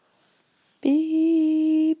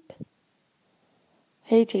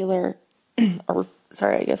Hey Taylor, or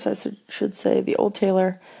sorry, I guess I should say the old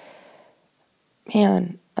Taylor.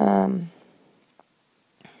 Man, I'm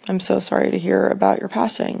so sorry to hear about your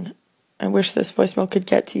passing. I wish this voicemail could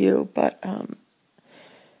get to you, but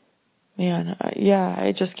man, yeah,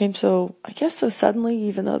 it just came so, I guess so suddenly,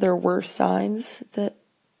 even though there were signs that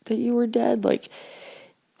you were dead. Like,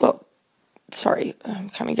 well, sorry, I'm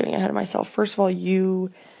kind of getting ahead of myself. First of all,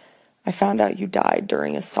 I found out you died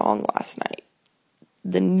during a song last night.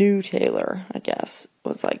 The new Taylor, I guess,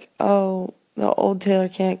 was like, oh, the old Taylor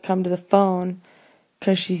can't come to the phone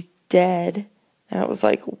because she's dead. And it was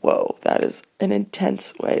like, whoa, that is an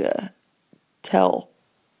intense way to tell,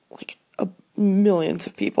 like, millions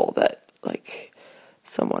of people that, like,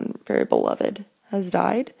 someone very beloved has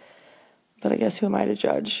died. But I guess who am I to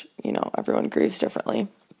judge? You know, everyone grieves differently.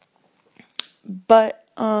 But,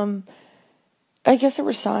 I guess there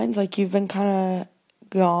were signs, like, you've been kind of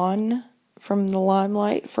gone from the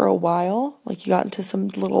limelight for a while. Like, you got into some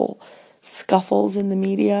little scuffles in the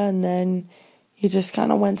media, and then you just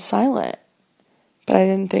kind of went silent. But I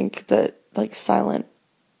didn't think that, like, silent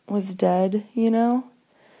was dead, you know?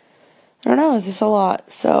 I don't know, it's just a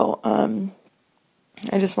lot. So,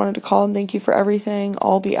 I just wanted to call and thank you for everything.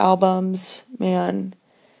 All the albums, man.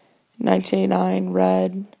 1989,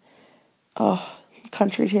 Red, oh,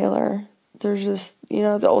 Country Taylor. There's just, you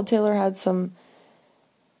know, the old Taylor had some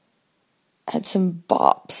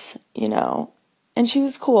bops, you know, and she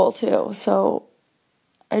was cool too. So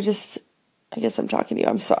I guess I'm talking to you.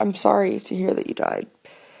 I'm sorry to hear that you died,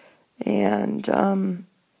 and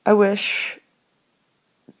I wish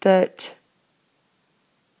that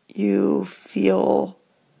you feel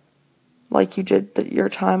like you did your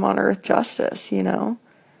time on Earth justice. You know,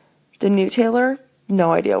 the new Taylor,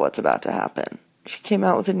 no idea what's about to happen. She came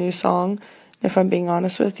out with a new song. If I'm being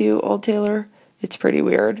honest with you, old Taylor, it's pretty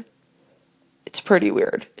weird. It's pretty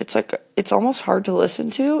weird. It's like, it's almost hard to listen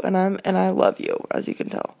to, and I love you, as you can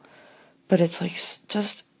tell. But it's like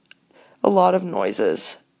just a lot of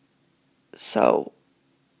noises. So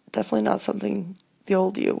definitely not something the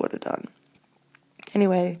old you would have done.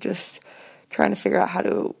 Anyway, just trying to figure out how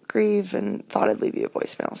to grieve and thought I'd leave you a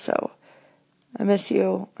voicemail. So I miss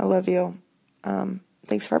you. I love you.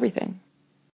 Thanks for everything.